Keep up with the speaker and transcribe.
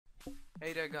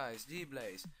Hey there guys,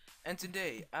 D-Blaze, and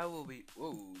today I will be,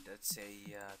 whoa, that's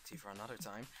a tea for another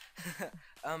time.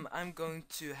 I'm going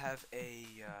to have a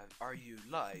RU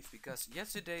live, because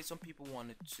yesterday some people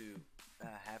wanted to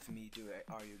have me do a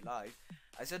RU live.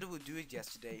 I said I would do it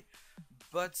yesterday,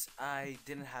 but I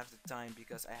didn't have the time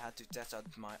because I had to test out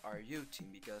my RU team,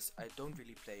 because I don't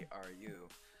really play RU.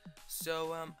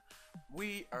 So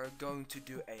we are going to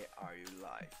do a RU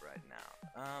live right now.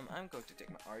 I'm going to take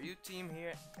my RU team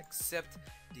here, accept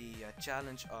the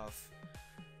challenge of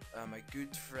my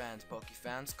good friend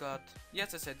PokeFanscott.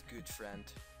 Yes, I said good friend.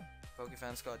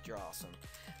 PokeFanscott, you're awesome.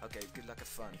 Okay, good luck and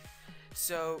fun.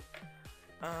 So,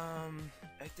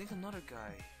 I think another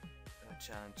guy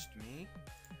challenged me.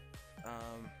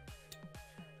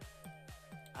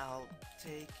 I'll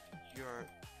take your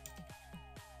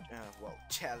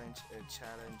challenge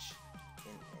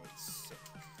in a sec.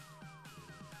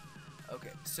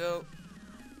 Okay, so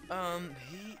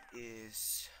he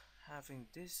is having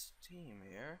this team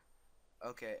here.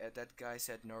 Okay, that guy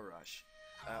said no rush.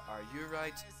 Are you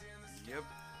right? Yep.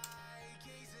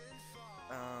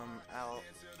 I'll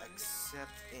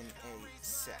accept in a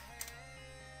sec.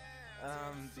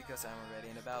 Because I'm already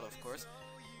in a battle, of course.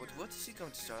 But what is he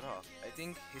going to start off? I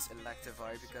think his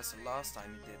Electivire, because last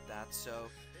time he did that, so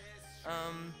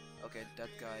okay, that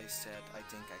guy said I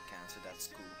think I can, so that's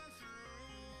cool.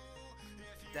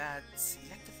 That's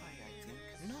Electivire, I think.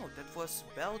 No, that was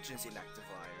Belgian's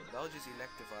Electivire. Belgian's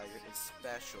Electivire is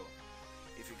special.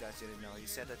 If you guys didn't know, he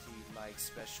said that he likes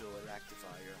special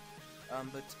Electivire.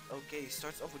 But okay,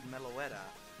 starts off with Meloetta.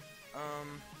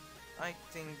 I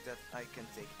think that I can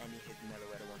take any hit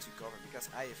Meloetta once you cover, because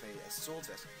I have a Assault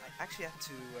Vest. I actually had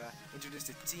to introduce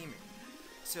the team.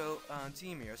 So,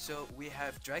 team here. So we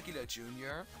have Dracula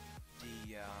Jr.,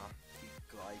 the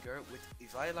Gligar with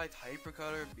Eviolite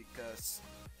Hypercolor, because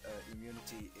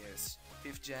Immunity is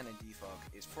 5th gen and Defog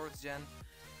is 4th gen.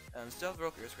 Stealth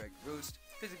Rock, Earthquake, Roost,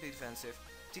 Physically Defensive,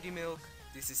 TD Milk.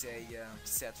 This is a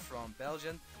set from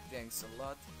Belgium. Thanks a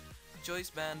lot. Choice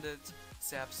Bandit,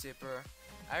 Sap Sipper,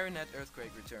 Ironet,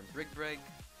 Earthquake, Return, Brick Break.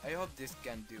 I hope this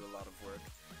can do a lot of work.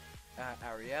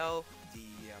 Ariel, the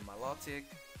Milotic,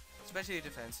 Especially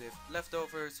Defensive,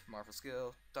 Leftovers, Marvel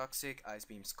Skill, Toxic, Ice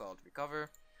Beam, Scald, Recover,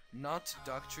 Not,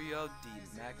 Dark Trio, the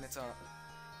Magneton,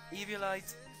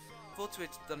 Eviolite, Full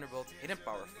Switch, Thunderbolt, Hidden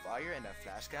Power, Fire, and a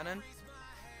Flash Cannon,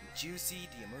 Juicy,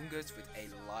 the Amoonguss with a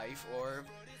Life Orb.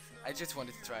 I just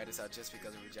wanted to try this out just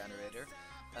because of Regenerator.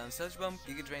 Sludge Bomb,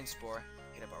 Giga Drain, Spore,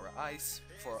 Hidden Power, Ice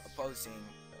for opposing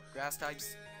grass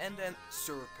types, and then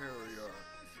Superior,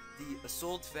 the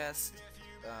Assault Vest,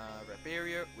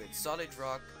 Raparior with Solid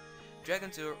Rock,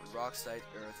 Dragon Tour, Rock Slide,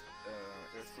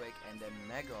 Earthquake, and then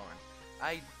Megaorn.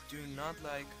 I do not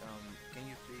like, can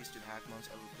you please do Hackmons?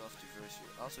 I would love to verse you.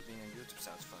 Also being on YouTube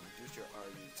sounds fun. Use your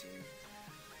RU team.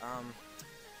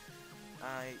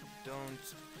 I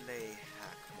don't play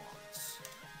Hackmons.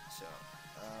 So,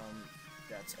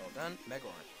 that's all done.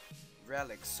 Megaorn.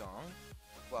 Relic Song.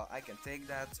 Well, I can take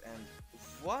that and...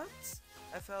 What?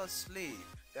 I fell asleep.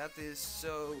 That is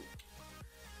so...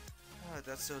 Oh,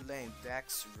 that's so lame.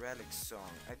 Dax Relic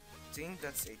Song. I think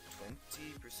that's a 20%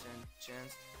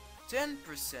 chance.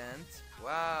 10%?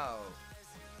 Wow.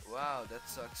 Wow, that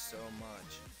sucks so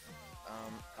much.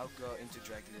 I'll go into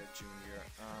Dracula Jr.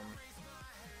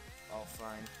 All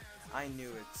fine. I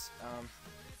knew it.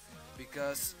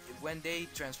 Because when they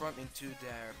transform into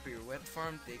their pirouette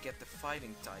form, they get the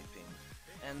fighting typing.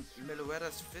 And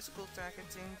Meloetta's physical attack, I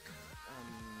think.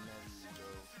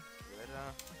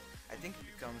 Meloetta. I think it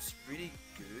becomes pretty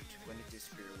good when it is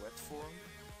pirouette form.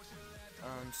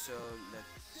 So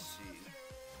let's see.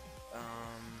 Let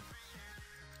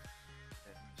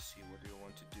me see, what do you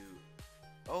want to do?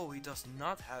 Oh, he does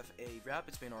not have a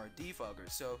Rapid Spin or a Defogger,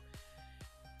 so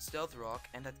Stealth Rock,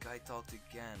 and that guy talked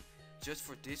again. Just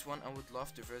for this one, I would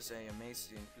love to verse an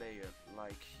amazing player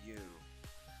like you.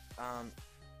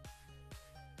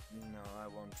 No, I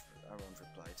won't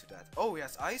reply to that. Oh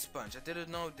yes, Ice Punch. I didn't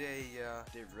know they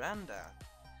ran that.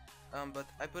 But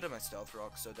I put in my Stealth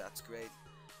Rock, so that's great.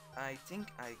 I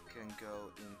think I can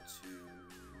go into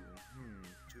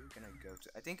who can I go to?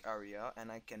 I think Aria,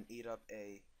 and I can eat up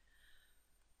a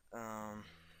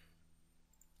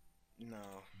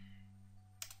no.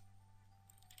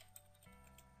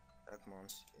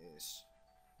 Eggmons is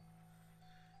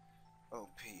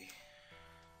OP.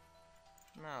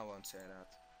 No, I won't say that.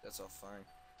 That's all fine.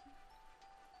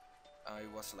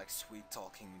 It was like sweet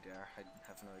talking there. I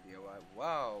have no idea why.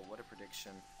 Wow, what a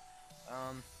prediction.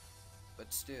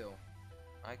 But still,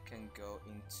 I can go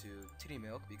into Titty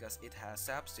Milk because it has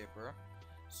Sap Sipper.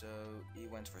 So he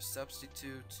went for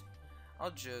Substitute.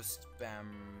 I'll just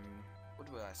spam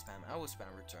What will I spam? I will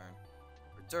spam return.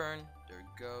 Return, there you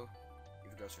go.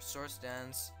 If it goes for Swords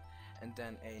Dance, and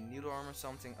then a Needle Arm or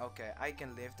something, okay, I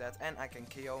can live that, and I can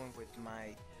KO him with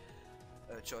my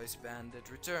Choice Bandit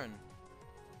return.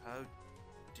 How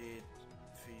did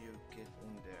you get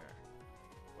in there?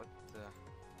 What the...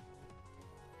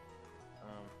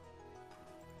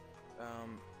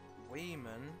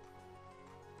 Wayman,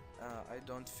 I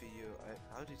don't feel you.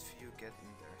 How did you get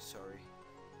in there? Sorry.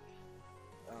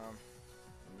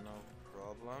 No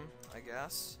problem, I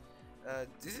guess.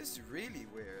 This is really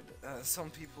weird. Some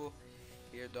people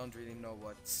here don't really know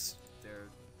what they're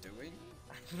doing.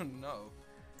 I don't know.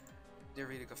 They're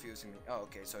really confusing me. Oh,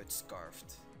 okay, so it's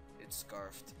scarfed. It's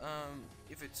scarfed.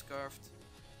 If it's scarfed,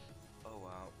 oh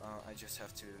wow. I just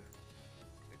have to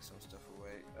click some stuff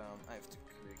away. I have to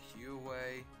click you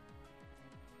away.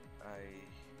 I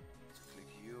have to click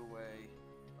you away.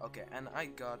 Okay, and I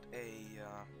got a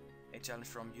challenge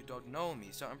from You Don't Know Me,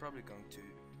 so I'm probably going to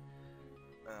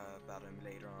battle him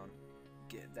later on.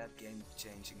 Get that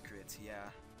game-changing crit. Yeah,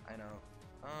 I know.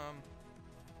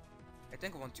 I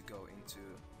think I want to go into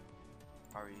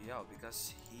REL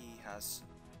because he has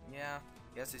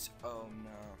his own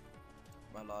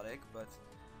melodic, but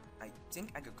I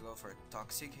think I could go for a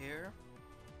toxic here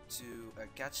to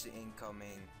catch the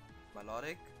incoming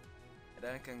melodic, and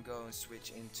then I can go and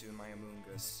switch into my Among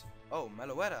Us. Oh,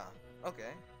 Meloetta.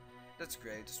 Okay, that's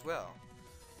great as well.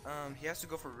 He has to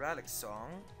go for Relic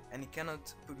Song, and he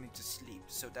cannot put me to sleep,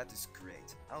 so that is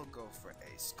great. I'll go for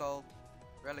a Scald,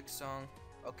 Relic Song.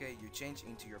 Okay, you change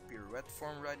into your pirouette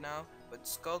form right now, but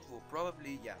Scald will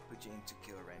probably, put you into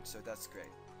kill range, so that's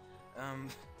great.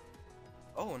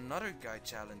 Oh, another guy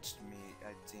challenged me,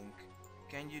 I think.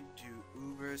 Can you do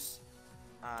Ubers?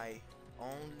 I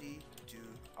only do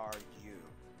RU.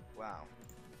 Wow.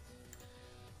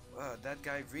 That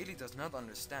guy really does not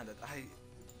understand that I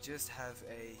just have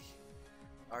a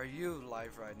RU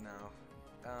live right now.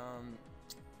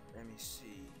 Let me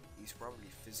see. He's probably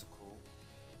physical.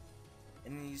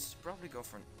 And he's probably going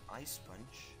for an Ice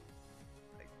Punch,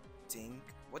 I think.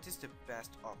 What is the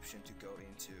best option to go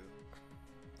into?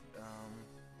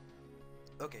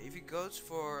 Okay, if he goes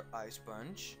for Ice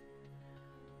Punch.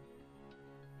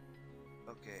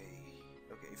 Okay,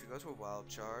 if he goes for Wild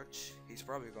Charge, he's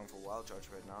probably going for Wild Charge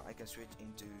right now. I can switch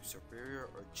into Superior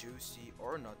or Juicy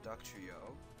or not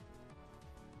Trio.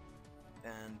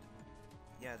 And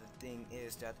yeah, the thing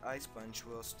is that Ice Punch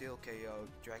will still KO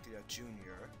Dracula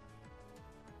Jr.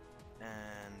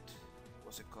 And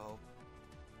what's it called?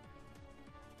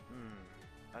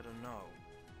 I don't know.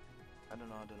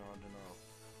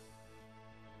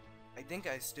 I think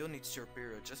I still need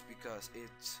Superior just because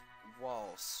it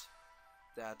walls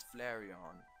that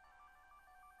Flareon.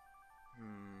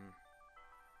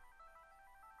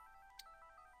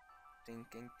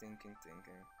 Thinking.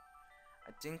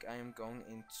 I think I am going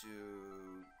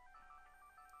into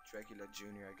Dracula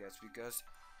Jr. I guess, because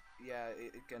yeah,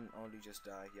 it can only just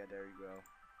die. Yeah, there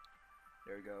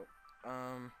you go.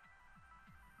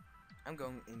 I'm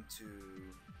going into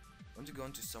I want to go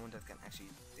into someone that can actually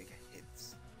take a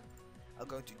hit. I'll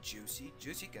go into Juicy.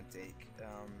 Juicy can take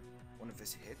one of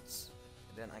his hits,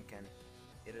 and then I can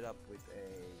hit it up with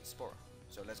a Spore.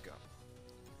 So let's go.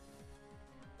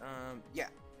 Yeah,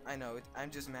 I know it.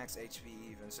 I'm just max HP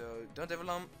even, so don't have a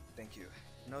Lum. Thank you.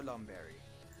 No Lumberry.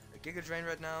 A Giga Drain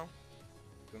right now.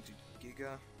 Going to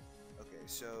Giga. Okay,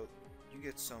 so you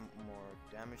get some more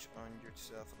damage on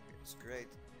yourself. Okay, that's great.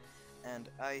 And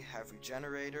I have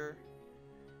Regenerator,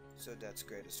 so that's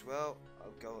great as well.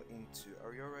 I'll go into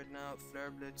RU right now.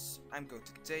 Flare Blitz. I'm going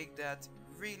to take that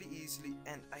really easily,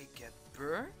 and I get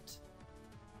burned.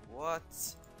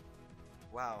 What?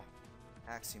 Wow,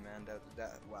 hacksy man.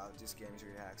 Wow, this game is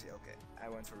really hacksy. Okay, I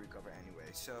went for recover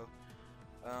anyway. So,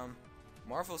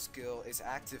 Marvel skill is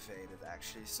activated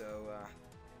actually. So,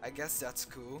 I guess that's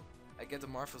cool. I get the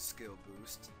Marvel skill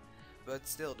boost, but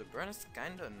still, the burn is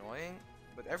kinda annoying.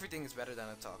 But everything is better than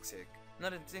a toxic. Now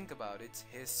that I think about it,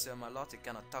 his melodic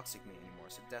cannot toxic me anymore,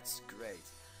 so that's great.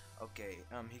 Okay,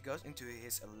 he goes into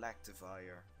his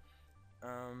Electivire.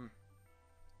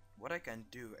 What I can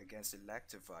do against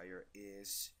Electivire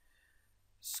is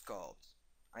Scald.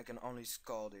 I can only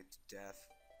Scald it to death.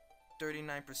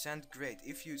 39%, great.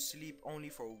 If you sleep only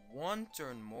for one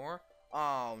turn more,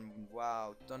 oh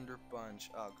wow, Thunder Punch.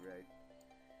 Oh great.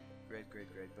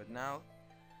 Great. But now,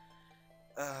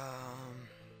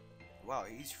 wow,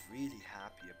 he's really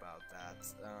happy about that.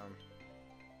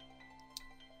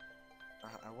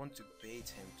 I want to bait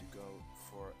him to go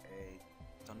for a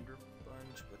Thunder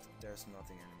Punch, but there's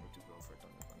nothing anymore to go for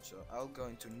Thunder Punch. So I'll go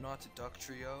into not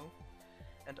Trio,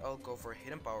 And I'll go for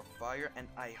Hidden Power Fire, and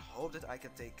I hope that I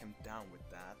can take him down with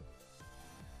that.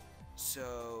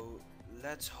 So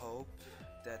let's hope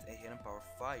that a Hidden Power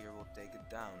Fire will take it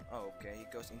down. Oh, okay, he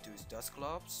goes into his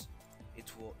Dusclops.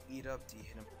 It will eat up the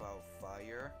Hidden Power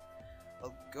Fire.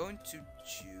 I'll go into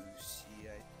Juicy,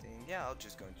 I think. Yeah, I'll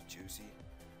just go into Juicy.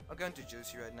 I'll go into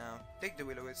Juicy right now. Take the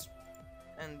Will-O-Wisp.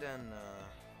 And then,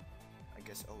 I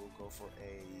guess I will go for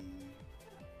a...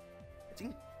 I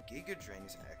think Giga Drain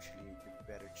is actually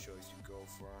the better choice to go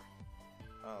for.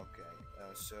 Okay,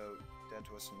 so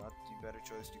that was not the better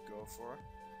choice to go for.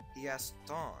 He has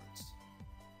Taunt.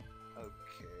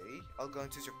 Okay, I'll go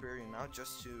into Superior now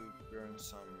just to burn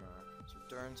some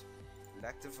turns.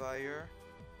 Electivire.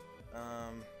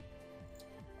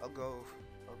 I'll go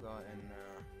and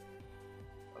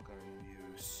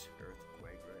use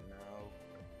Earthquake right now.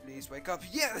 Please wake up.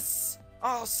 Yes!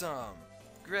 Awesome!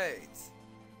 Great!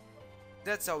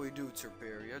 That's how we do it,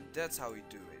 Superior. That's how we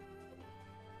do it.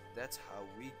 That's how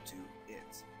we do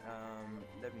it.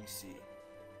 Let me see.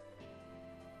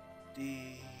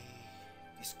 The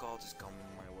Scald is coming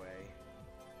my way.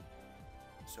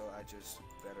 So I just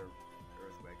better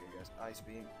Earthquake, I guess. Ice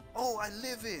Beam. Oh, I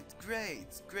live it!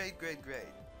 Great! Great, great,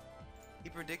 great. He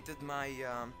predicted my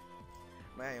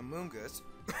my Amoonguss.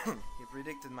 He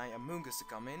predicted my Amoonguss to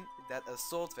come in. That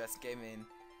Assault Vest came in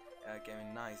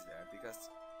nice there because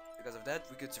of that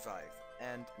we could survive.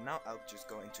 And now I'll just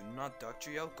go into not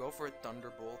Dugtrio, go for a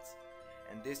Thunderbolt,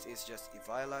 and this is just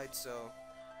Eviolite, so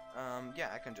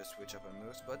yeah, I can just switch up my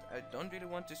moves, but I don't really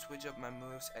want to switch up my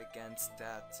moves against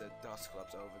that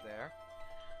Dusclops over there.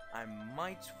 I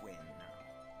might win.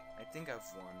 I think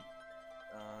I've won,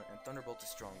 and Thunderbolt is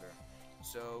stronger.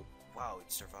 So wow,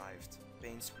 it survived.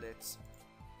 Pain Splits.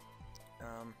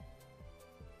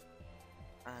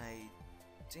 I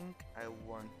think I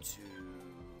want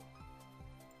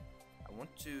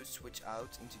to switch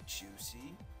out into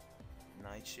Juicy.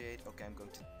 Nightshade. Okay, I'm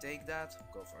going to take that.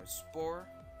 Go for a Spore.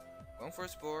 Going for a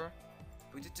Spore.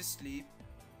 Put it to sleep.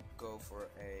 Go for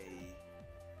a...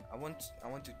 I want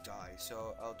to die,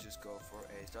 so I'll just go for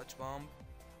a Touch Bomb.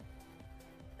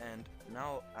 And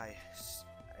now I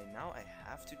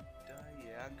have to die.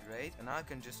 Yeah, great. And now I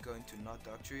can just go into not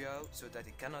Dugtrio so that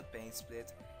it cannot Pain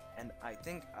Split. And I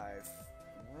think I've...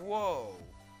 Whoa!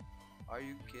 Are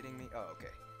you kidding me? Oh,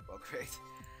 okay. Well, great.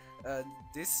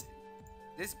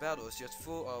 This battle is just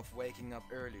full of waking up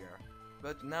earlier.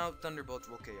 But now Thunderbolt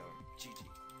will KO. GG.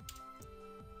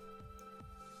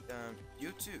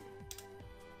 You too.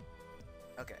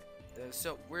 Okay.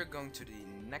 So we're going to the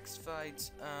next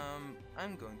fight.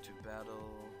 I'm going to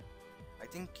battle... I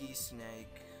think Key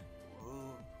Snake.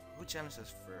 Who challenges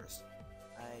us first?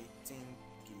 I think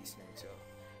Key Snake, so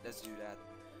let's do that.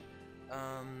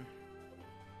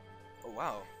 Oh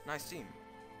wow, nice team.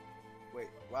 Wait,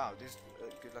 wow, this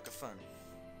good luck and fun.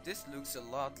 This looks a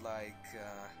lot like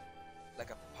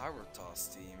a Power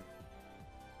Toss team.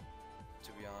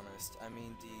 To be honest, I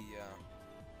mean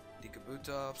the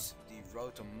Kabutops, the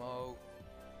Rotom-Mow,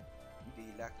 the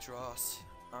Electros.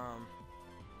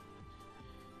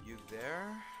 You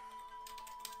there?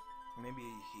 Maybe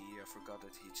he forgot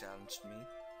that he challenged me.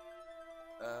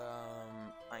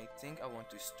 I think I want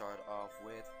to start off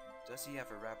with... Does he have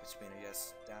a Rapid Spinner?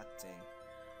 Yes, that thing.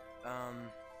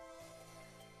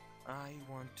 I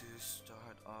want to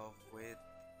start off with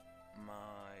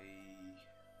my...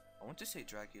 I want to say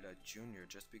Dracula Jr.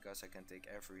 just because I can take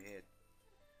every hit.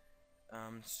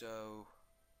 So...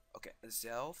 Okay,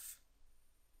 Azelf.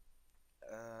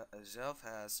 Azelf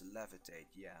has Levitate,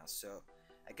 yeah, so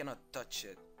I cannot touch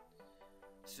it.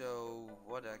 So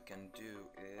what I can do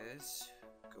is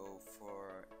go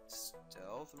for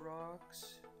Stealth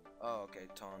Rocks. Oh, okay,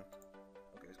 Taunt.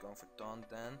 Okay, it's going for Taunt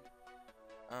then.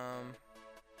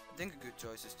 I think a good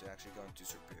choice is to actually go into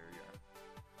Superior.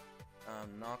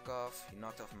 Knockoff. He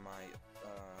knocked off my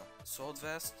Assault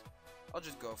Vest. I'll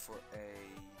just go for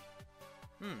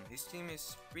a... his team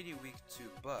is pretty weak to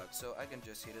Bug, so I can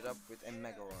just hit it up with a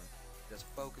Megaron. Does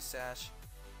Focus Sash,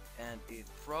 and it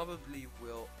probably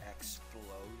will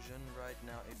Explosion right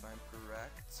now if I'm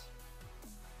correct.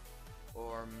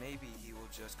 Or maybe he will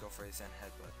just go for a Zen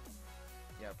Headbutt.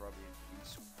 Yeah, probably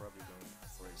he's probably going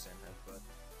for a Zen Headbutt.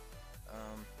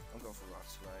 I'm going for Rock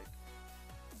Strike.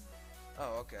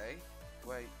 Oh, okay.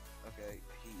 Wait, okay,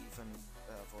 he even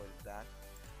avoided that.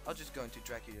 I'll just go into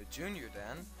Dracula Jr.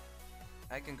 then.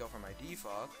 I can go for my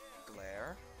Defog,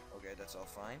 Glare. Okay, that's all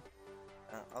fine.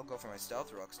 I'll go for my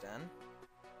Stealth Rocks then.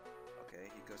 Okay,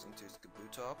 he goes into his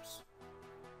Kabutops.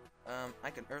 I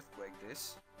can Earthquake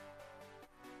this.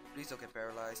 Please don't get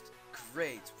paralyzed.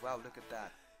 Great! Wow, look at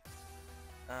that.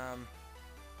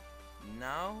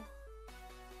 Now,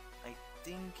 I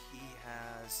think he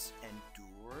has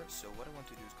Endure, so what I want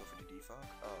to do is go for the defog.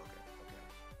 Oh, okay, okay.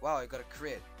 Wow, I got a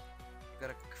crit. He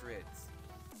got a crit.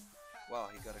 Wow,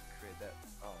 he got a crit. That.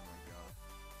 Oh my god.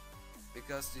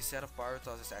 Because the set of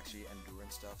Pyrotos is actually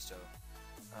Endurance stuff, so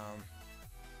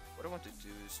what I want to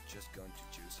do is just go into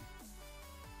Juicy.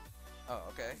 Oh,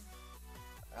 okay.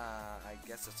 I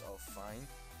guess that's all fine.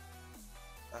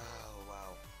 Oh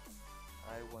wow.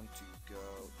 I want to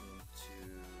go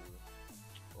into,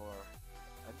 or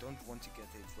I don't want to get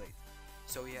hit. Wait.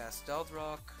 So he has Stealth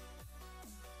Rock,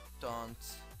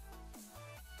 Taunt.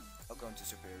 I'll go into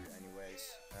Superior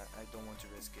anyways. I don't want to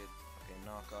risk it. Okay,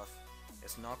 Knockoff.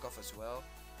 It's Knockoff as well.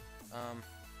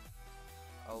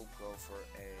 I'll go for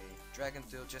a Dragon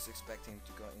Tail, just expecting him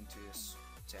to go into his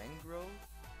Tangrowth.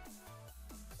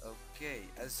 Okay,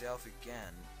 Azelf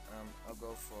again. I'll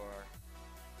go for.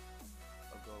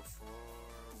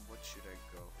 What should I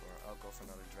go for? I'll go for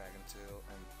another Dragon Tail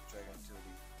and Dragon Tail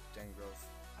the Tangrowth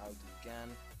out again.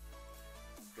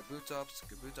 Kabutops.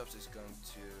 Kabutops is going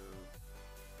to.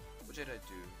 What should I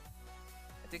do?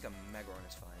 I think a Megaron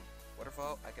is fine.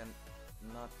 Waterfall. I can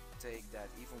not take that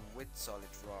even with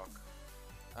Solid Rock.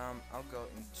 I'll go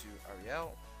into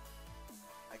Ariel.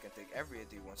 I can take every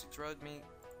hit he wants to throw at me.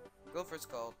 Go for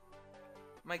Scald.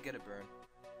 Might get a burn.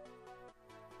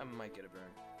 I might get a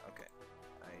burn. Okay.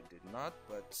 I did not,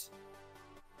 but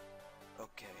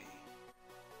okay.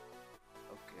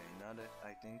 Okay, now that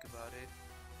I think about it,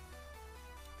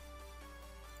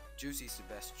 Juicy's the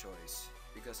best choice.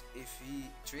 Because if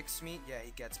he tricks me, yeah,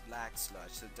 he gets Black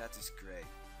Sludge, so that is great.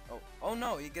 Oh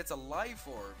no, he gets a Life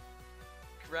Orb.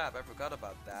 Crap, I forgot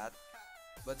about that.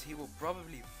 But he will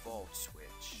probably Volt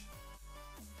Switch.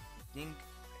 I think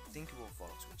he will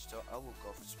Volt Switch, so I will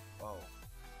go for oh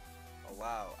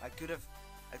wow, I could have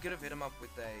hit him up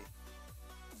with a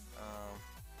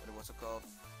what's it called?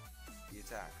 The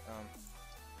attack.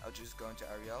 I'll just go into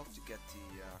Ariel to get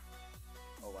the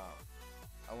oh wow.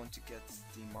 I want to get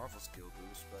the Marvel skill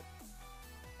boost, but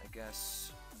I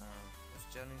guess who's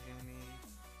challenging me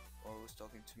or who's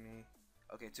talking to me?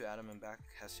 Okay, 2 Adam and back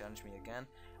has challenged me again.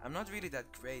 I'm not really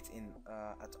that great in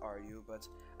at RU, but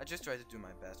I just try to do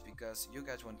my best because you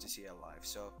guys want to see alive.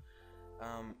 So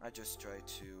I just try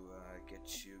to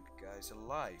get you guys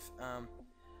alive.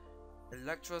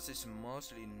 Electros is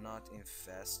mostly not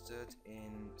infested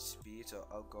in speed, so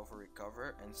I'll go for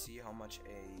Recover and see how much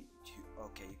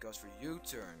okay, he goes for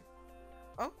U-turn.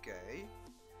 Okay,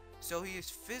 so he is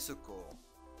physical.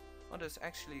 Oh, that's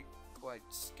actually quite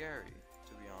scary,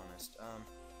 to be honest.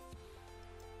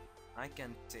 I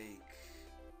can't take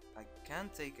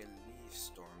a Leaf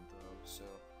Storm though, so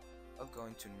I'll go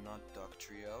into Not Dog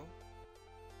Trio.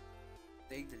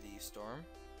 Take the Leaf Storm,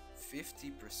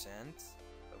 50%.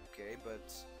 Okay,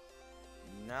 but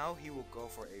now he will go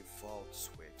for a Volt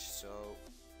Switch, so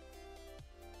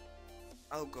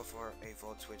I'll go for a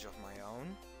Volt Switch of my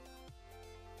own.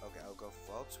 Okay, I'll go for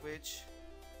Volt Switch,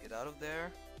 get out of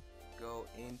there, go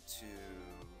into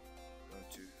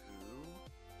who?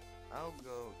 I'll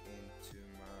go into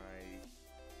my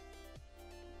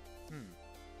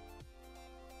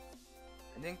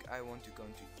I think I want to go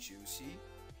into Juicy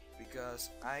because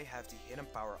I have the Hidden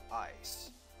Power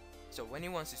Ice. So when he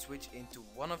wants to switch into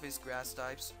one of his grass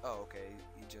types, oh okay,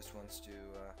 he just wants to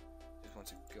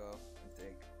go and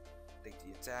take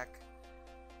the attack.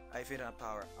 I have Hidden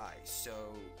Power Ice,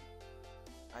 so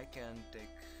I can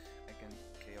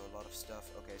KO a lot of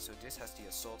stuff. Okay, so this has the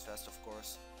Assault Vest, of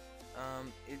course.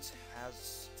 It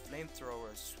has Flamethrower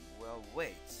as well.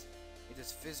 Wait, it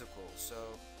is physical,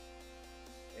 so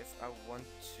if I want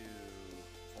to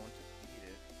beat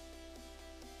it,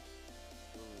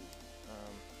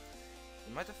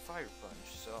 he might have Fire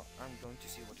Punch, so I'm going to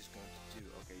see what he's going to do.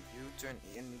 Okay, U-turn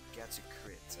in, gets a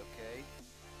crit, okay.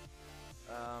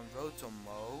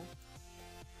 Rotomo.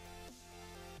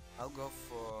 I'll go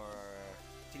for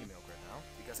Milk right now,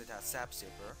 because it has Sap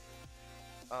Zipper.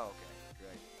 Oh, okay,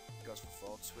 great. He goes for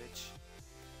Volt Switch.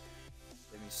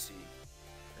 Let me see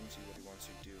what he wants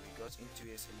to do. He goes into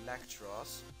his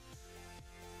Electros.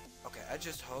 Okay, I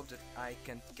just hope that I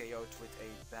can KO it with a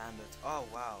Bandit. Oh,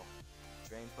 wow.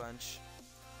 Drain Punch.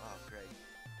 Oh, great.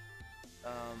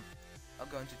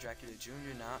 I'll go into Dracula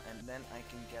Jr. now, and then I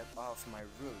can get off my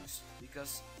Roost,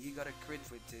 because he got a crit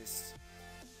with this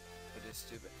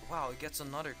stupid. Wow, he gets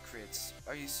another crit.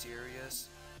 Are you serious?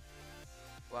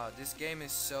 Wow, this game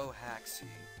is so hacksy.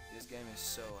 This game is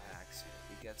so hacksy.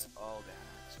 He gets all the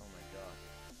hacks. Oh my god.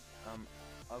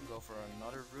 I'll go for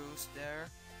another Roost there,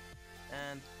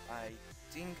 and I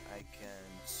think I can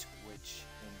switch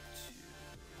into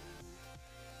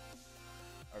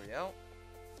Ariel.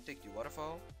 Take the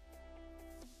Waterfall.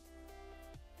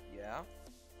 Yeah.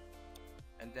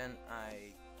 And then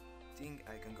I think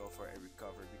I can go for a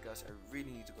recovery because I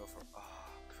really need to go for. Oh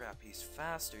crap! He's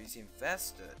faster. He's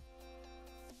invested.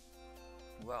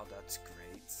 Well, that's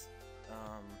great.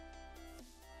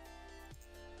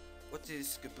 What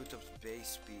is Kabutop's base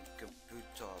speed?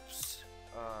 Kabutop's.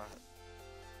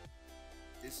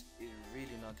 This is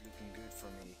really not looking good for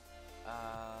me.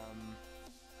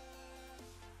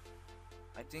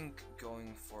 I think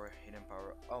going for hidden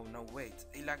power. Oh no, wait,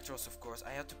 Electros, of course.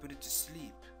 I had to put it to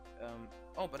sleep.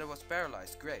 Oh, but it was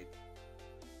paralyzed. Great.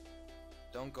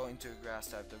 Don't go into a grass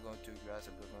type. Don't go into a grass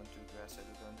type. Don't go into a grass type.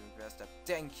 Don't go into a grass type.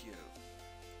 Thank you.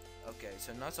 Okay,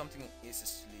 so now something is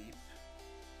asleep.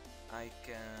 I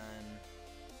can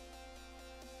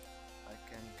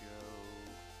go.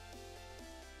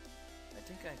 I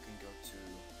think I can go to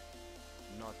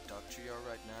not Dugtrio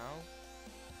right now.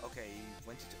 Okay, he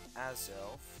went into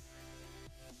Azelf.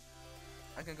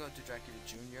 I can go to Dracula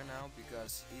Jr. now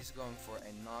because he's going for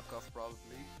a knockoff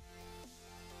probably.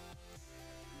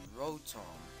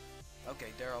 Rotom.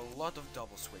 Okay, there are a lot of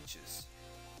double switches.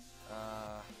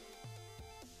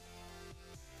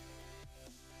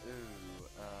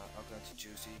 I'll go to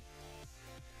Juicy.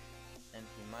 And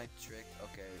he might trick.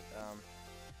 Okay,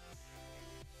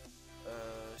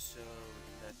 so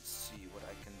let's see what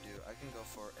I can do. I can go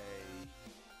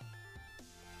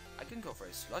for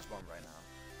a Sludge Bomb right now.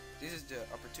 This is the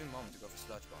opportune moment to go for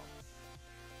Sludge Bomb.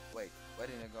 Wait, why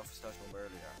didn't I go for Sludge Bomb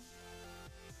earlier?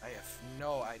 I have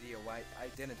no idea why I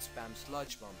didn't spam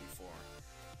Sludge Bomb before.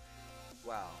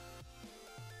 Wow.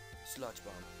 Sludge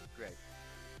Bomb, great.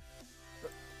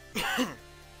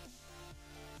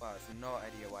 Wow, I have no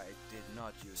idea why I did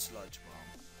not use Sludge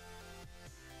Bomb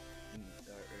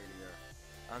earlier.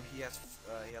 He has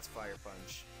Fire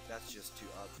Punch. That's just too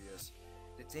obvious.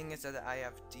 The thing is that I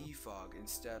have Defog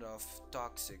instead of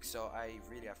Toxic, so I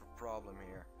really have a problem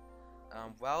here.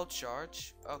 Wild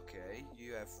Charge. Okay,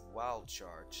 you have Wild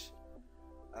Charge.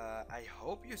 I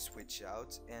hope you switch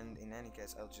out, and in any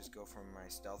case, I'll just go for my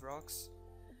Stealth Rocks.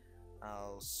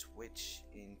 I'll switch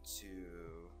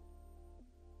into.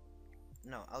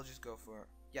 No, I'll just go for.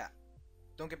 Yeah.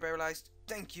 Don't get paralyzed.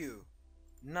 Thank you.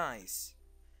 Nice.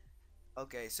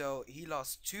 Okay, so he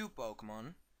lost 2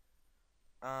 Pokemon.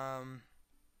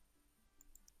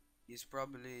 He's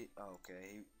probably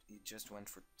okay. He just went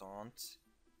for Taunt.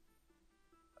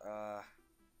 Oh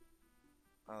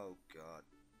god.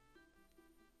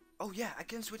 Oh yeah, I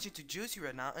can switch into Juicy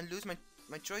right now and lose my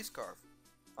Choice Scarf.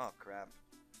 Oh crap.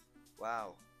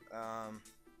 Wow.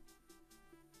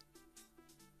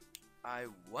 I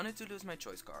wanted to lose my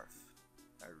Choice Scarf.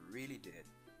 I really did.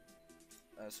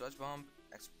 Sludge Bomb,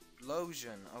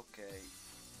 Explosion. Okay.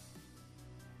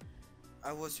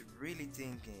 I was really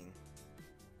thinking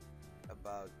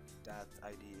about that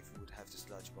idea if we would have the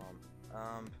Sludge Bomb.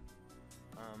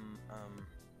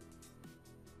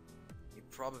 He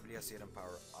probably has Hidden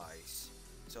Power Ice.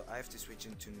 So I have to switch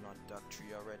into not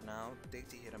Dugtrio right now. Take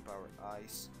the Hidden Power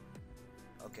Ice.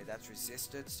 Okay, that's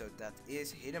resisted, so that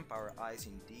is Hidden Power Ice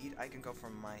indeed. I can go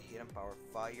for my Hidden Power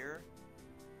Fire.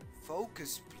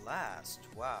 Focus Blast,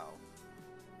 wow.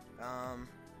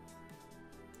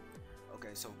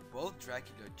 Okay, so both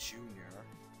Dracula Jr.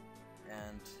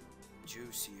 and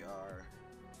Juicy are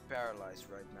paralyzed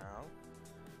right now.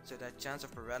 So that chance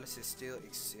of paralysis still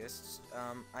exists.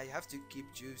 I have to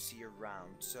keep Juicy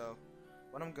around, so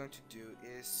what I'm going to do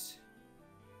is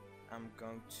I'm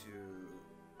going to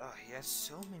he has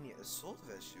so many Assault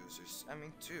Vest users. I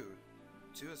mean two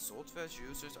Assault Vest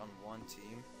users on one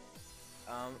team.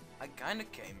 I kinda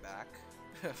came back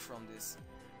from this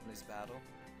battle.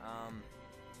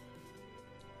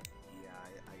 Yeah,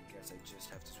 I guess I just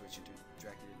have to switch into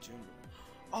Dracula Jr.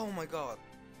 Oh my god!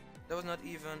 That was not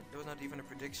even a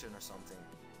prediction or something.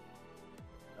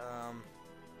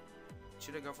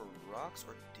 Should I go for Rocks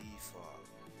or Defog?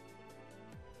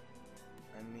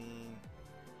 I mean,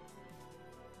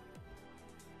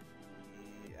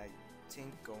 yeah, I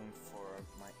think going for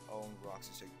my own Rocks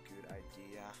is a good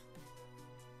idea.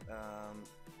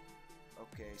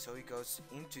 Okay, so he goes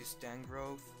into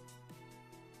Stangrove.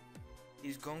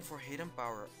 He's going for Hidden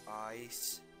Power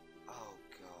Ice. Oh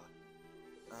god.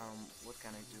 What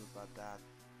can I do about that?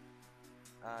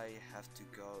 I have to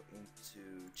go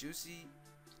into Juicy,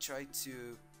 try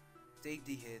to take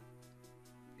the hit.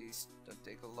 Please don't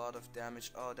take a lot of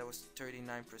damage. Oh, that was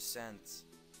 39%.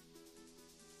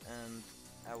 And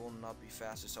I will not be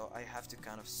faster, so I have to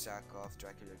kind of sack off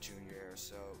Dracula Jr.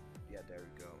 So yeah, there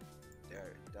we go. There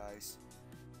it dies.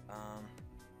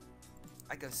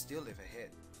 I can still live a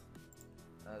hit.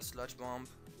 Sludge Bomb.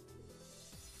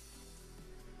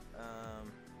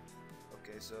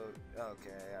 Okay, so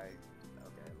I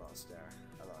lost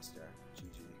there.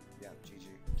 GG. Yeah, GG.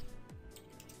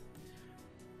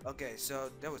 Okay, so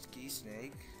that was Key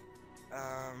Snake.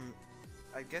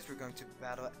 I guess we're going to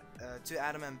battle to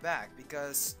Adam and back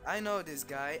because I know this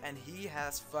guy and he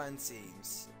has fun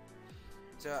teams.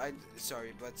 So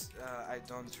sorry, but I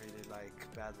don't really like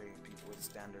battling people with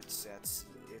standard sets.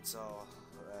 It's all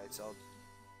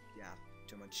yeah,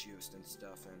 too much used and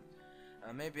stuff.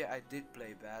 And maybe I did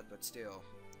play bad, but still,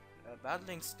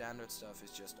 battling standard stuff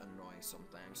is just annoying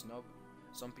sometimes. No,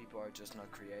 some people are just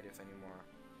not creative anymore.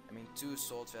 I mean, 2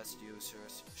 Assault Vest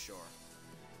users, sure.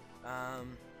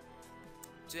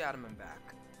 To Adam and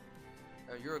back.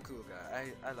 You're a cool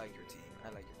guy. I like your team. I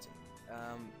like your team.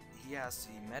 He has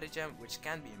the Metagem, which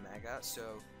can be Mega,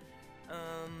 so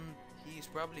he's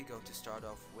probably going to start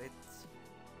off with.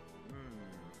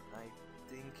 I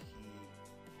think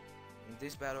in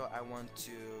this battle I really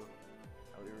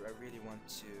want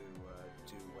to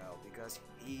do well because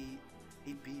he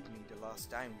beat me the last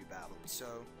time we battled.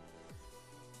 So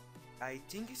I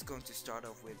think he's going to start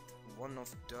off with one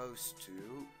of those 2.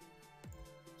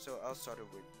 So I'll start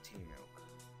off with T-Milk.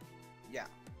 Yeah,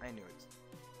 I knew it.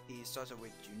 He started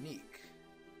with Unique.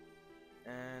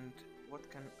 And what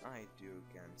can I do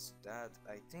against that?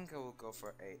 I think I will go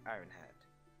for a Iron Head.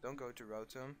 Don't go to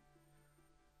Rotom.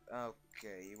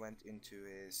 Okay, he went into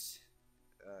his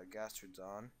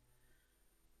Gastrodon.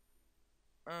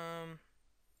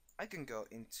 I can go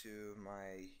into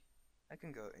my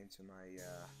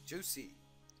Juicy.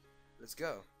 Let's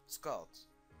go. Scald.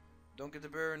 Don't get the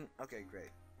burn. Okay,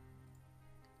 great.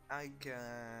 I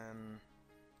can.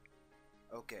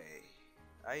 Okay.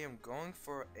 I am going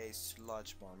for a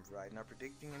Sludge Bomb right now,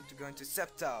 predicting him to go into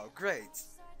Sceptile. Great.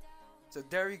 So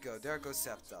there you go. There goes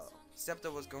Sceptile.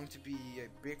 Sceptile was going to be a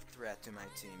big threat to my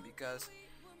team because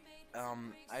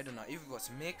I don't know if it was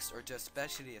mixed or just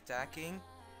specially attacking.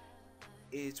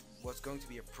 It was going to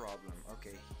be a problem.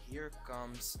 Okay, here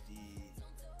comes the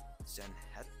Zen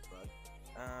Headbutt.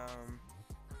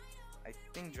 I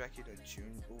think Dracula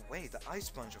June. Oh wait, the Ice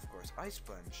Punch, of course. Ice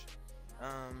Punch.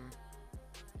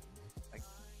 I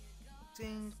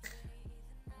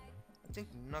think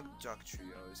Nugdog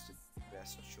Trio is the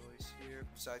best choice here.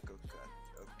 Psycho Cut.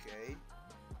 Okay.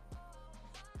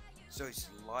 So it's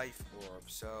Life Orb.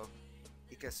 So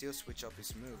he can still switch up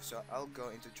his move. So I'll go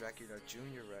into Dracula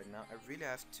Jr. right now. I really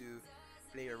have to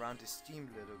play around his team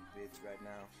a little bit right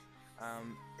now.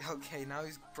 Okay, now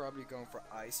he's probably going for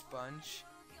Ice Punch.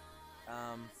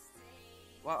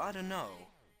 Well, I don't know,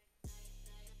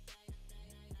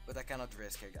 but I cannot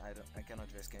risk it. I cannot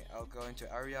risk it. I'll go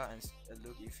into area and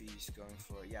look if he's going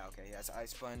for. Yeah, okay, he has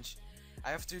Ice Punch. I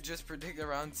have to just predict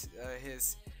around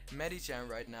his Medicham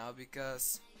right now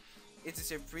because it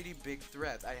is a pretty big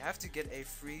threat. I have to get a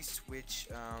free switch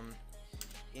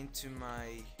into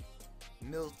my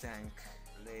Miltank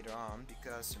later on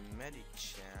because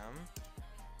Medicham,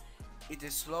 it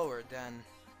is slower than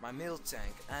my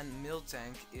Miltank, and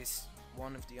Miltank is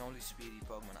one of the only speedy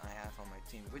Pokemon I have on my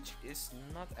team, which is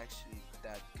not actually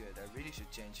that good. I really should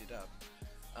change it up.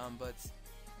 But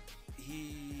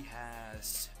he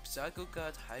has Psycho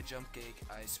Cut, High Jump Kick,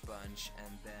 Ice Punch,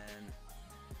 and then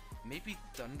maybe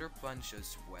Thunder Punch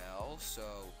as well.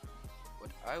 So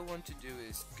what I want to do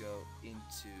is go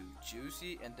into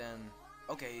Juicy, and then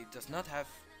okay, he does not have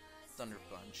Thunder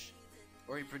Punch,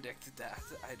 or he predicted that.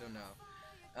 I don't know.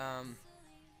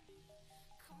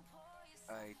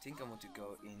 I think I want to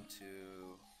go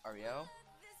into Ariel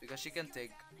because she can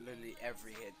take literally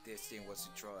every hit this thing wants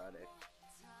to throw at it.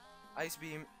 Ice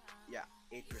Beam, yeah,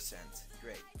 8%.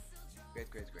 Great.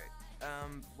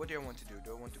 What do I want to do?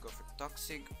 Do I want to go for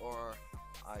Toxic or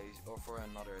Ice or for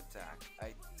another attack?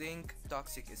 I think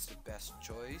Toxic is the best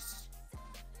choice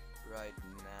right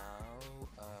now.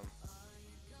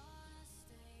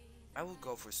 I will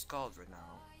go for Scald right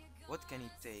now. What can he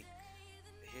take?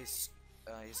 His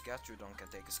Gastrodon can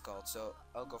take a Scald, so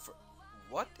I'll go for.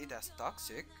 What? It has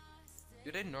Toxic?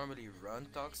 Do they normally run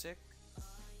Toxic?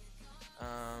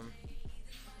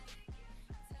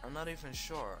 I'm not even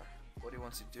sure what he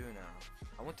wants to do now.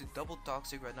 I want to double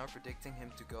Toxic right now, predicting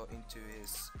him to go into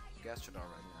his Gastrodon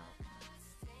right now.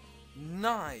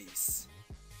 Nice!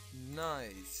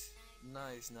 Nice!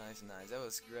 That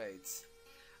was great.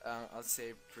 I'll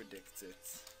say predicted.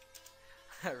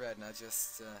 Right now,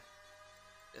 just to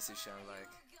show like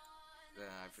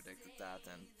I predicted that,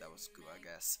 and that was cool, I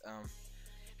guess.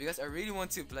 Because I really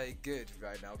want to play good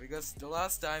right now, because the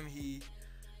last time he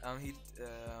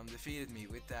defeated me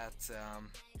with that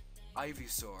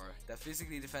Ivysaur, that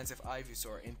physically defensive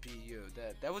Ivysaur in PU.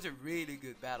 That was a really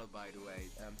good battle, by the way.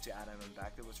 To Adam and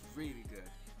back, that was really good.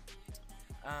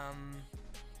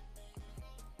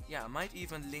 Yeah, I might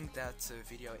even link that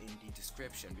video in the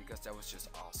description because that was just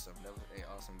awesome. That was a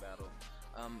awesome battle.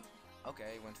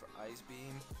 Okay, went for Ice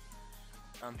Beam.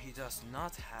 He does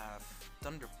not have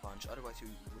Thunder Punch, otherwise he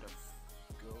would have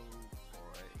go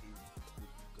for it. He would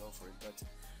go for it, but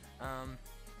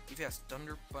if he has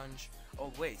Thunder Punch,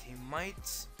 oh wait, he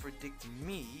might predict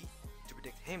me to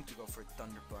predict him to go for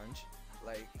Thunder Punch.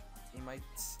 Like he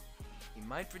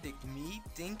might predict me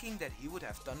thinking that he would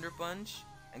have Thunder Punch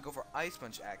and go for Ice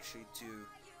Punch actually to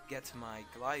get my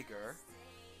Gligar.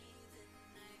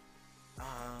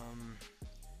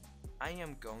 I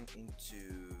am going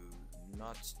into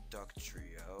not Duck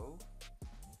Trio.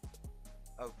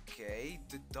 Okay,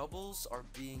 the doubles are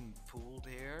being pulled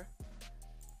here.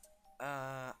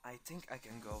 I think I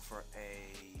can go for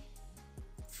a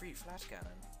free Flash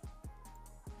Cannon.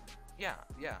 Yeah,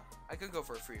 I can go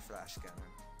for a free Flash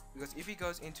Cannon. Because if he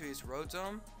goes into his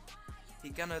Rotom, he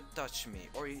cannot touch me,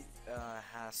 or he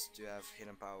has to have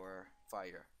Hidden Power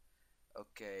Fire.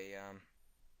 Okay,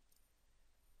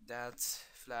 that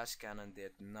Flash Cannon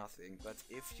did nothing, but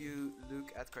if you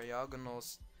look at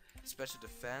Cryogonal's special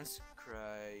defense,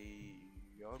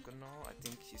 Cryogonal, I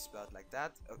think he's spelled like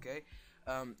that, okay,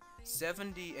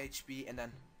 70 HP and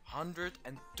then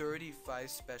 135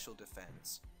 special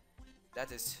defense.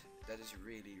 That is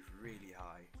really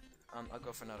high. I'll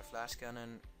go for another Flash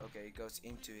Cannon. Okay, it goes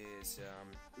into his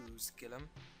Ooze, kill him.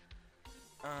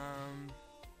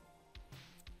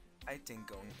 I think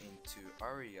going into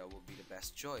Aria will be the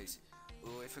best choice.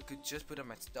 Ooh, if I could just put on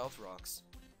my Stealth Rocks.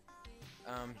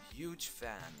 Huge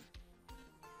fan.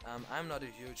 I'm not a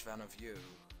huge fan of you,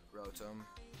 Rotom.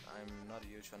 I'm not a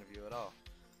huge fan of you at all.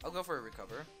 I'll go for a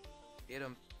Recover.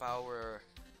 Hidden Power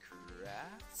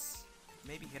Grass?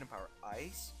 Maybe Hidden Power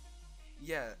Ice?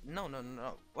 Yeah, no.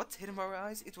 What? Hidden Power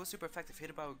Ice? It was super effective.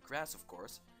 Hidden Power Grass, of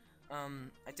course.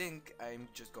 I think I'm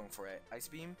just going for a Ice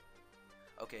Beam.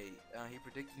 Okay, he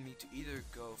predicted me to either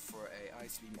go for a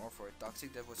Ice Beam or for a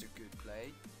Toxic. That was a good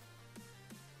play.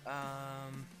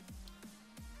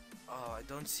 Oh, I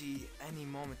don't see any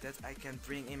moment that I can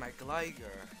bring in my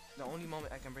Gligar. The only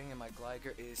moment I can bring in my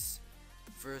Gligar is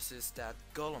versus that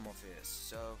Golem of his.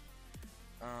 So,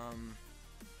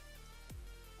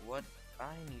 what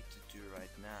I need to do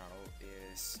right now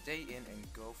is stay in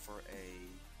and go for a...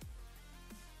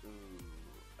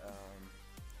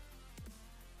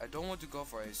 I don't want to go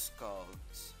for a Scald.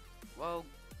 Well,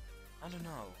 I don't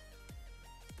know.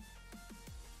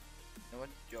 You know what?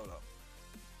 YOLO.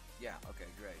 Yeah, okay,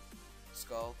 great.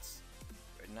 Scald.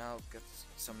 Right now, get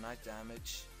some Night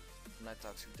damage. Night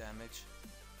Toxic damage.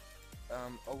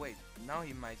 Oh wait, now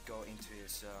he might go into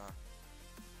his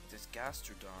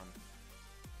Gastrodon.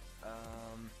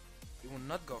 He will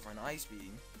not go for an Ice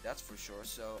Beam, that's for sure,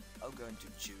 so I'll go into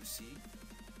Juicy.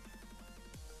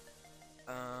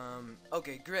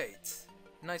 Okay, great.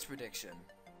 Nice prediction.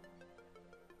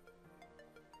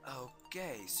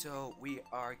 Okay, so we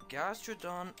are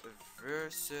Gastrodon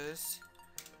versus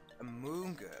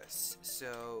Amoonguss.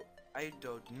 So I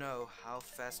don't know how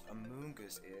fast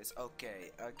Amoonguss is.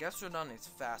 Okay, Gastrodon is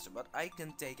faster, but I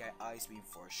can take an Ice Beam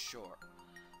for sure.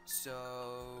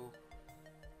 So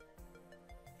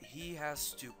he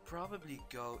has to probably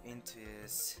go into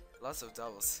his... Lots of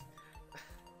doubles.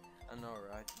 I know,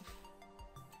 right?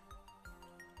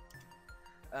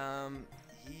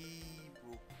 He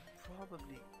will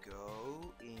probably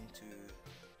go into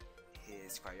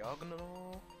his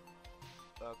Cryogonal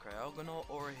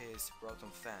or his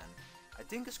Rotom Fan. I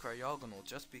think it's Cryogonal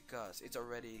just because it's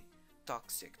already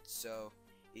toxic, so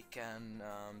he can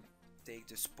take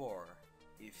the Spore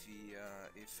if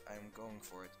I'm going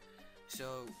for it.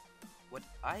 So what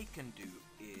I can do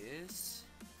is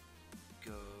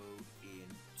go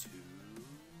into...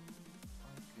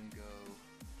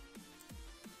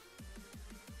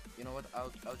 You know what?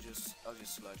 I'll just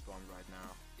Sludge Bomb right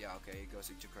now. Yeah, okay, it goes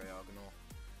into Cryogonal.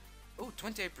 Oh,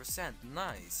 28%.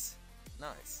 Nice.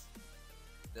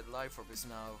 That Life Orb is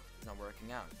now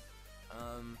working out.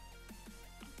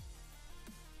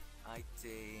 I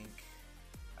think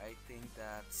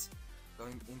that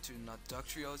going into not Duck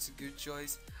Trio is a good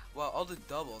choice. Well, all the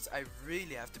doubles, I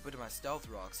really have to put in my Stealth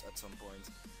Rocks at some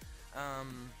point. I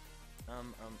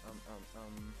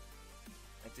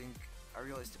think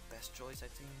Ariel is the best choice, I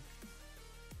think.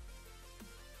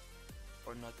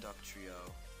 Or not Duck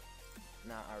Trio.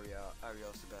 Nah,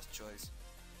 Ariel's the best choice.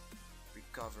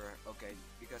 Recover, okay,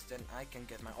 because then I can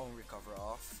get my own Recover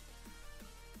off.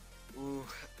 Ooh,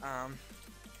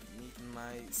 need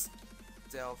my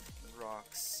Stealth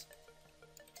Rocks.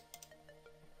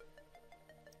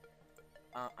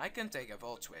 I can take a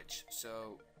Volt Switch,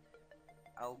 so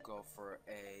I'll go for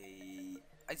a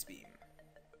Ice Beam.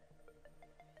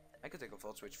 I could take a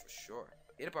Volt Switch for sure.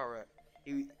 8 power.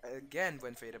 He again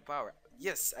went for 8 power.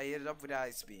 Yes, I hit it up with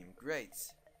Ice Beam. Great.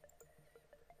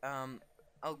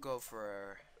 I'll go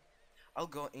for. I'll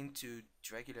go into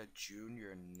Dracula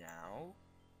Jr. now.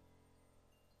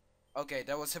 Okay,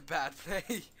 that was a bad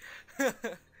play.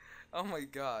 Oh my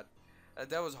god,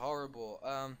 that was horrible.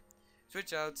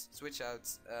 Switch out.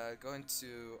 Go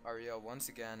into Ariel once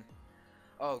again.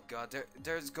 Oh god,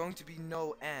 there's going to be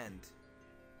no end.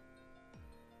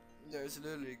 There's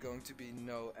literally going to be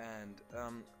no end.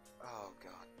 Oh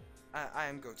god. I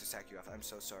am going to sack you off. I'm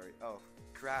so sorry. Oh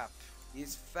crap.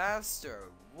 He's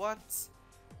faster. What?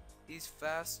 He's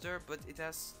faster, but it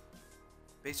has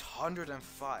base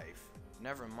 105.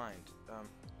 Never mind.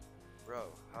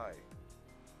 Bro, hi.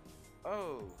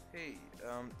 Oh, hey,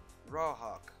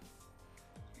 Rawhawk.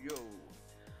 Yo.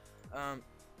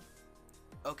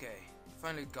 Okay,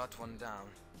 finally got one down.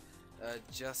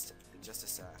 Just a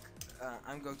sec.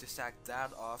 I'm going to sack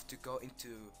that off to go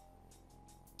into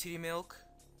Tea Milk.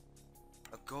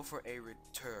 Go for a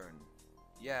return.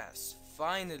 Yes,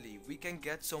 finally, we can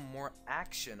get some more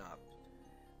action up.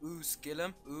 Ooh, skill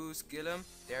him. Ooh, skill him.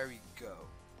 There we go.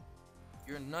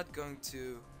 You're not going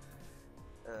to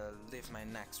live my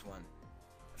next one.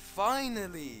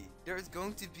 Finally! There's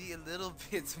going to be a little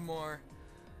bit more...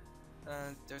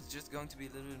 there's just going to be a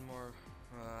little bit more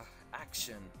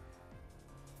action.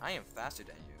 I am faster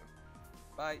than you.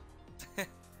 Bye.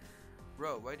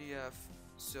 Bro, why do you have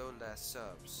so less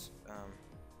subs?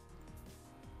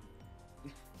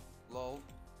 Lol.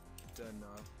 Don't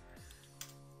know.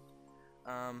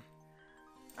 I'm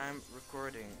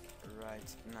recording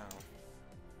right now.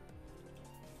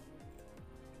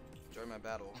 Join my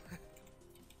battle.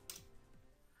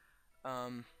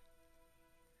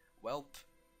 Welp.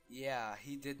 Yeah,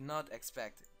 he did not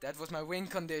expect. That was my win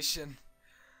condition.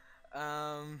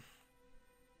 Kind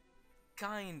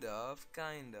of.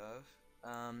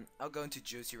 I'll go into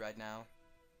Juicy right now.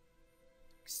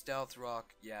 Stealth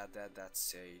Rock, yeah,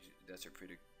 that's a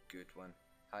pretty good one.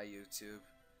 Hi YouTube.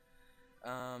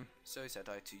 So he said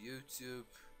hi to YouTube.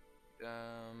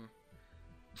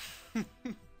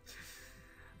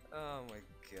 Oh my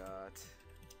god.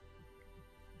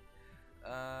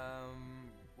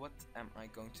 What am I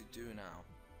going to do now?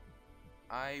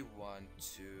 I want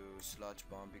to Sludge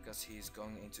Bomb because he's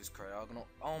going into his Cryogonal.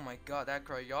 Oh my god, that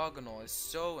Cryogonal is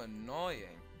so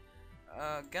annoying.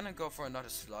 Can I go for another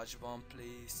Sludge Bomb,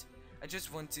 please? I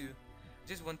just want to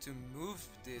move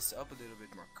this up a little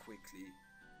bit more quickly.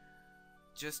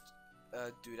 Just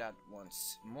do that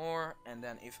once more, and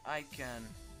then if I can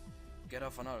get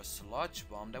off another Sludge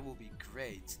Bomb, that will be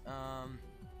great.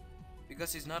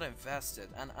 Because he's not invested,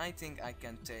 and I think I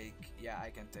can take. Yeah, I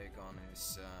can take on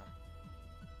his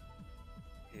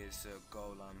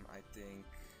Golem. I think.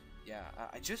 Yeah,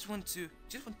 I just want to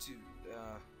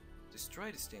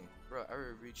destroy this thing, bro. I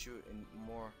will reach you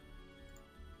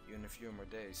in a few more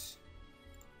days.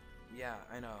 Yeah,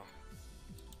 I know.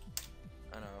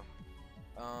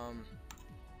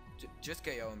 Just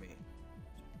KO me.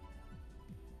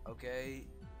 Okay.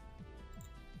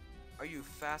 Are you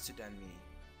faster than me?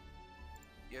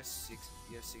 You have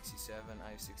 67,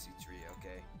 I have 63,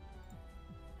 okay.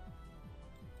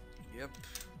 Yep.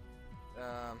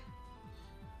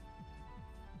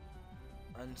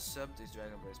 Unsub this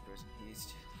Dragon Blaze person.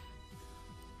 He's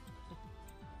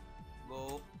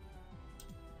lol.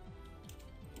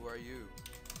 Who are you?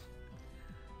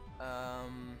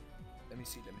 Let me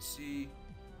see.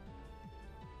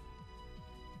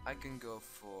 I can go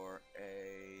for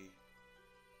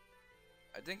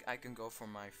I think I can go for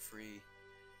my free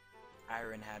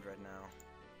Iron Head right now.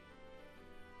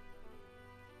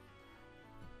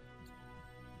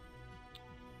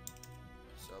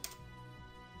 Sub.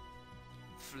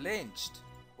 Flinched.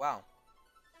 Wow.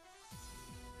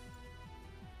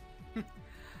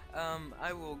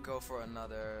 I will go for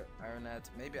another Iron Head.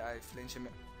 Maybe I flinch him.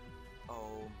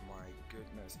 Oh my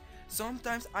goodness.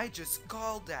 Sometimes I just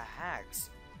call the hacks.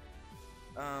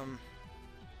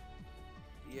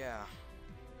 Yeah.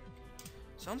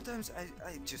 Sometimes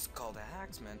I just call the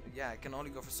hacks, man. Yeah, I can only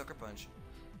go for Sucker Punch.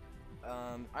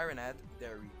 Iron Head,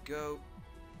 there we go.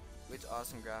 With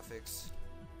awesome graphics.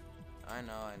 I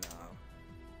know.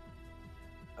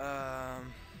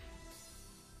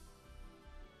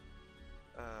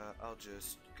 I'll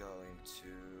just go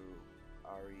into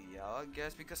Ariel, I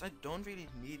guess, because I don't really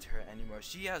need her anymore.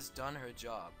 She has done her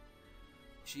job.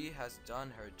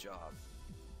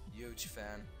 Huge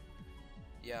fan.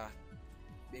 Yeah,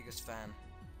 biggest fan.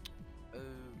 Oh,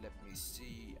 let me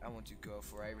see. I want to go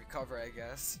for a recover, I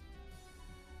guess.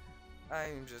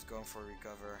 I'm just going for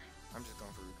recover.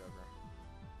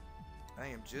 I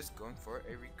am just going for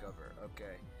a recover.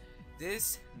 Okay.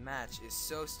 This match is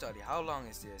so study. How long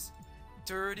is this?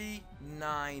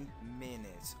 39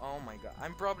 minutes. Oh my god.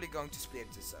 I'm probably going to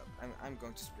split this up. I'm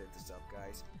going to split this up,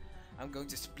 guys. I'm going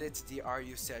to split the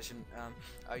RU session,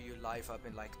 RU live up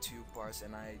in like 2 parts,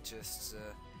 and I'll just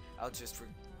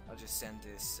send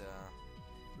this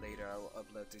later. I'll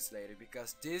upload this later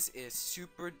because this is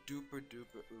super duper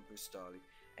duper uber stally.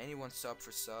 Anyone sub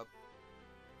for sub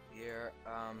here?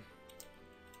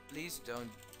 Please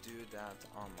don't do that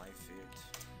on my feed.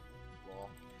 Lol.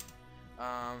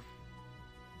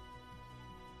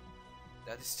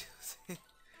 That is still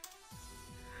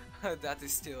that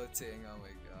is still a thing. Oh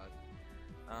my god.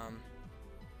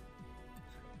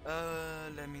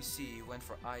 Let me see. Went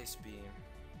for Ice Beam.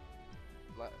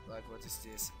 Like what is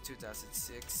this?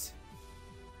 2006.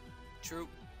 True.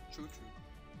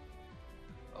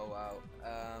 Oh wow.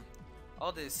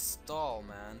 All this stall,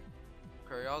 man.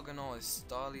 Choreogonal is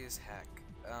stally as heck.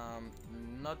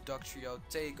 Not Dog Trio,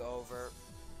 take over.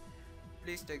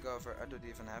 Please take over. I don't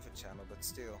even have a channel, but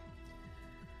still.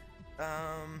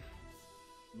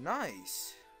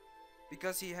 Nice.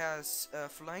 Because he has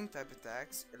flying type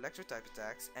attacks, electro type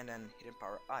attacks, and then hidden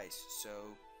power ice.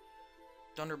 So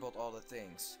Thunderbolt all the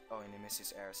things. Oh, and he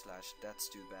misses air slash. That's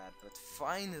too bad. But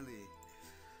finally,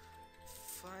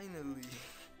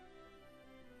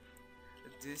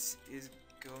 this is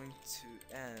going to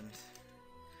end.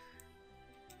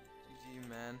 GG,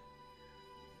 man.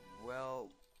 Well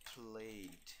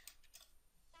played.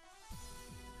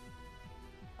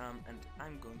 And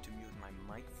I'm going to mute my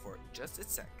mic for just a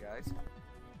sec, guys.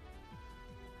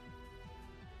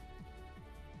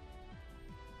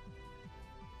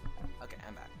 Okay,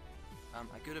 I'm back.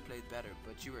 I could have played better,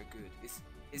 but you were good.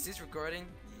 Is this recording?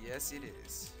 Yes, it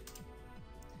is.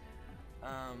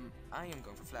 I am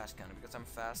going for flash cannon because I'm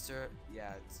faster.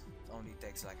 Yeah, it only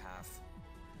takes like half.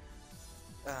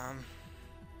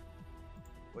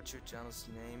 What's your channel's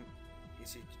name?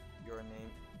 Is it your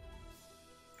name?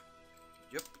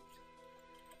 Yup.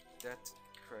 That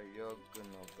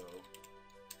Cryogonal though.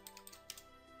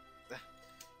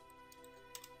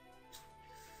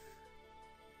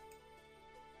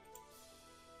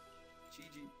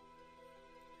 GG.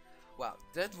 Wow,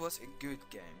 that was a good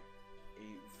game.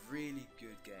 A really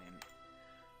good game.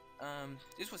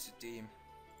 This was the team.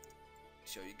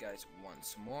 Show you guys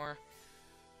once more.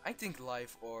 I think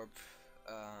Live Orb,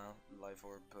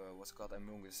 what's it called?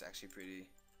 Among Us is actually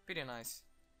pretty nice.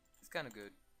 It's kind of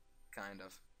good, kind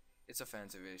of. It's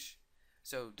offensive-ish.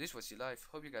 So this was your live.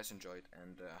 Hope you guys enjoyed,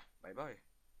 and bye bye.